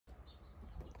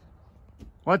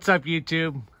What's up,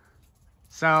 YouTube?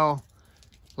 So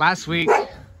last week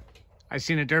I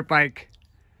seen a dirt bike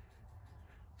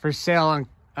for sale on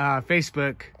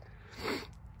Facebook,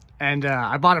 and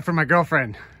I bought it for my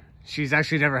girlfriend. She's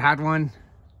actually never had one.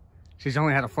 She's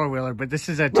only had a four-wheeler, but this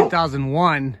is a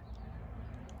 2001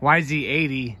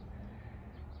 yz80,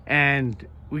 and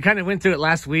we kind of went through it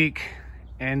last week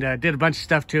and did a bunch of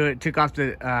stuff to it. Took off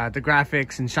the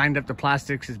graphics and shined up the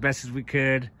plastics as best as we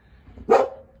could.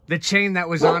 The chain that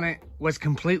was on it was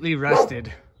completely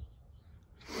rusted.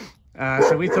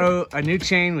 So we threw a new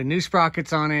chain with new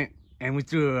sprockets on it, and we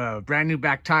threw a brand new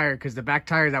back tire because the back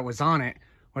tire that was on it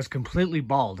was completely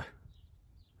bald.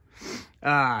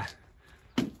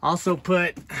 Also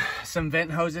put some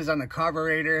vent hoses on the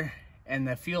carburetor and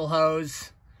the fuel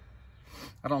hose.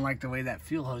 I don't like the way that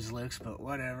fuel hose looks, but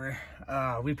whatever.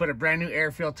 We put a brand new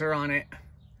air filter on it.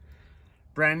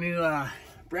 Brand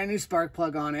new spark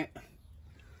plug on it.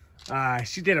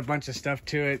 She did a bunch of stuff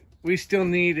to it. We still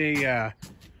need a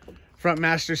front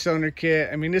master cylinder kit.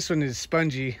 I mean, this one is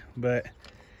spongy, but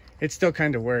it still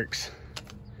kind of works.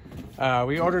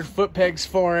 We ordered foot pegs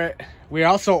for it. We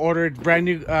also ordered brand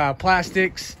new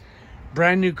plastics,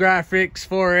 brand new graphics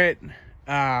for it.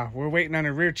 We're waiting on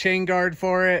a rear chain guard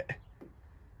for it.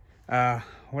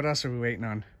 What else are we waiting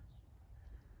on?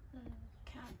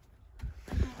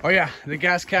 Oh yeah, the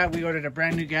gas cap. We ordered a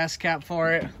brand new gas cap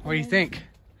for it. What do you think?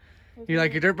 You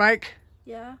like your dirt bike?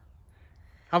 Yeah.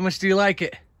 How much do you like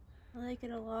it? I like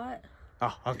it a lot.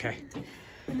 Oh, okay.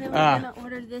 And then we're gonna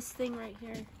order this thing right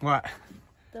here. What?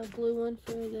 The blue one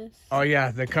for this. Oh yeah,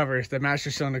 the covers, the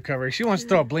master cylinder cover. She wants to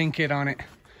throw a bling kit on it.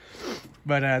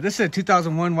 But this is a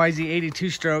 2001 yz80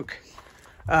 two-stroke.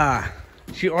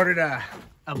 She ordered a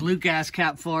blue gas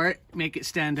cap for it. Make it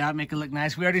stand out, make it look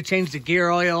nice. We already changed the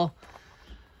gear oil.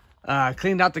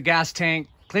 Cleaned out the gas tank.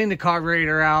 Cleaned the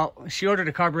carburetor out. She ordered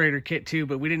a carburetor kit too,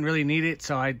 but we didn't really need it,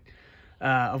 so I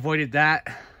avoided that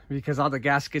because all the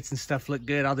gaskets and stuff look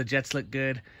good. All the jets look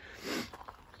good.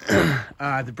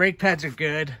 The brake pads are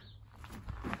good.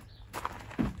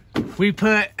 We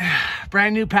put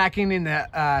brand new packing in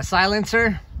the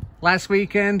silencer last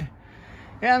weekend.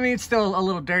 Yeah, I mean, it's still a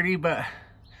little dirty, but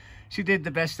she did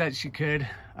the best that she could.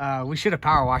 We should have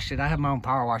power washed it. I have my own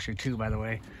power washer too, by the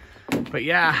way. But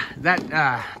yeah, that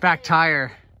back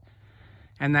tire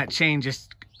and that chain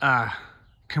just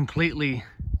completely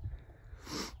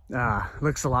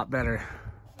looks a lot better.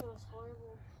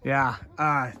 Yeah,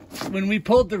 when we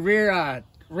pulled the rear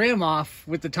rim off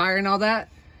with the tire and all that,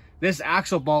 this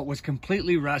axle bolt was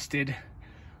completely rusted.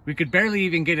 We could barely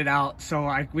even get it out,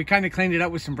 so we kind of cleaned it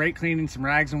up with some brake cleaning, some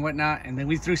rags and whatnot, and then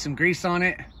we threw some grease on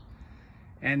it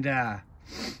and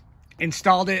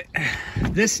installed it.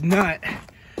 This nut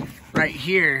right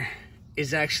here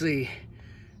is actually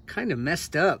kind of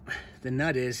messed up. The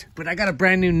nut is, but I got a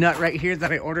brand new nut right here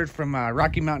that I ordered from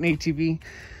Rocky Mountain ATV.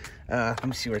 Let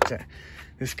me see where it's at.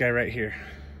 This guy right here.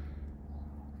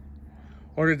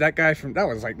 Ordered that guy from, that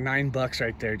was like $9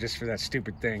 right there just for that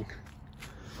stupid thing.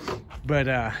 But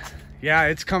yeah,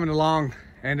 it's coming along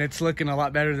and it's looking a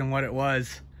lot better than what it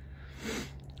was.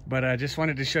 But I just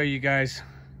wanted to show you guys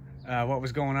what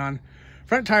was going on.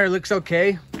 Front tire looks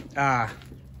okay.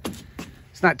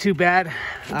 It's not too bad.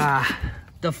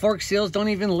 The fork seals don't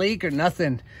even leak or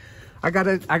nothing. I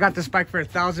got this bike for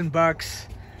 $1,000.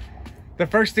 The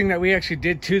first thing that we actually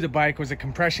did to the bike was a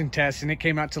compression test, and it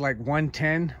came out to like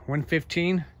 110,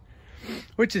 115,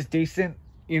 which is decent.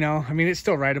 You know, I mean, it's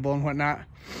still rideable and whatnot.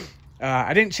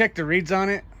 I didn't check the reads on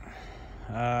it.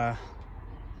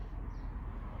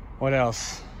 What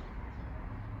else?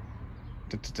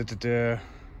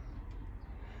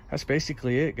 That's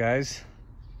basically it, guys.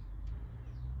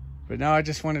 But now I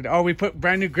just wanted to, oh, we put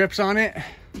brand new grips on it.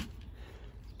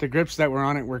 The grips that were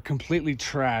on it were completely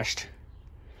trashed.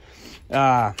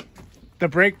 The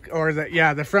brake, or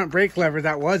the front brake lever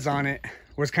that was on it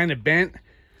was kind of bent,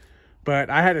 but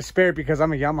I had a spare because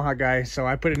I'm a Yamaha guy, so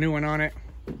I put a new one on it.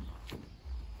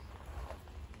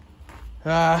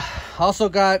 Also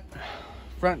got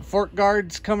front fork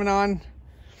guards coming on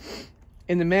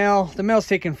in the mail. The mail's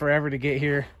taking forever to get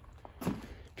here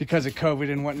because of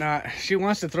COVID and whatnot. She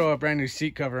wants to throw a brand new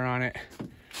seat cover on it,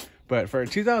 but for a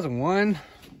 2001,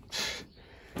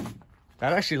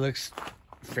 that actually looks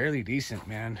fairly decent,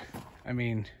 man. I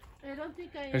mean,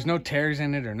 there's no tears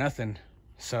in it or nothing,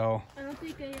 so I don't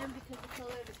think I am because the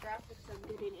color of the graphics I'm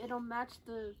getting, it'll match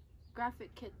the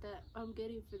graphic kit that I'm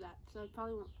getting for that, so I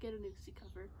probably won't get a new seat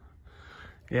cover.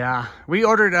 Yeah, we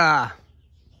ordered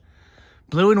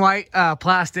blue and white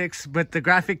plastics, but the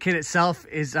graphic kit itself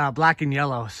is black and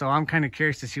yellow, so I'm kind of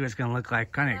curious to see what it's gonna look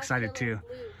like. Kind of excited too.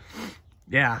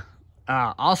 Yeah.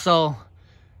 Also,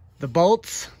 the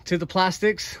bolts to the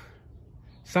plastics.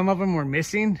 Some of them were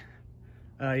missing.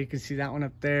 You can see that one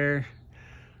up there.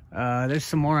 There's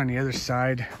some more on the other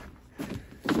side.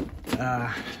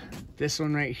 This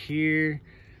one right here,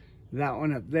 that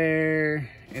one up there,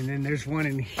 and then there's one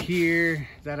in here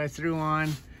that I threw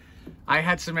on. I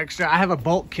had some extra. I have a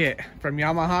bolt kit from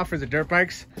Yamaha for the dirt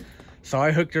bikes, so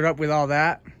I hooked it up with all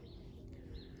that.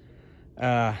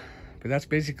 But that's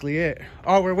basically it.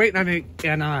 Oh, we're waiting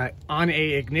on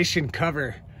a ignition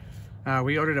cover.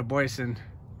 We ordered a Boyson,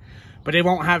 but it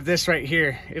won't have this right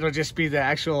here. It'll just be the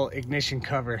actual ignition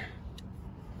cover,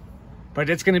 but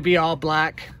it's gonna be all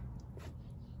black.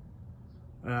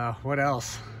 What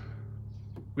else?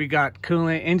 We got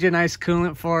coolant, engine ice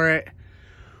coolant for it.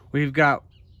 We've got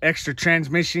extra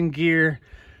transmission gear,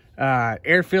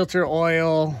 air filter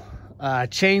oil,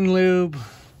 chain lube.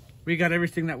 We got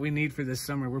everything that we need for this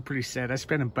summer. We're pretty set. I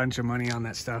spent a bunch of money on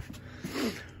that stuff.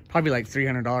 Probably like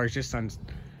 $300 just on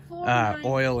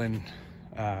oil and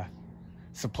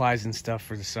supplies and stuff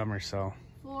for the summer. So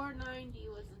 $490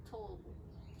 was the total.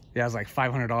 Yeah, it was like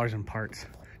 $500 in parts.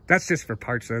 That's just for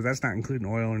parts though. That's not including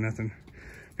oil or nothing.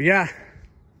 But yeah,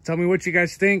 tell me what you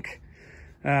guys think.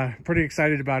 Pretty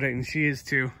excited about it, and she is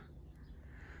too.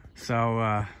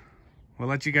 So we'll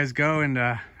let you guys go, and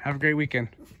have a great weekend.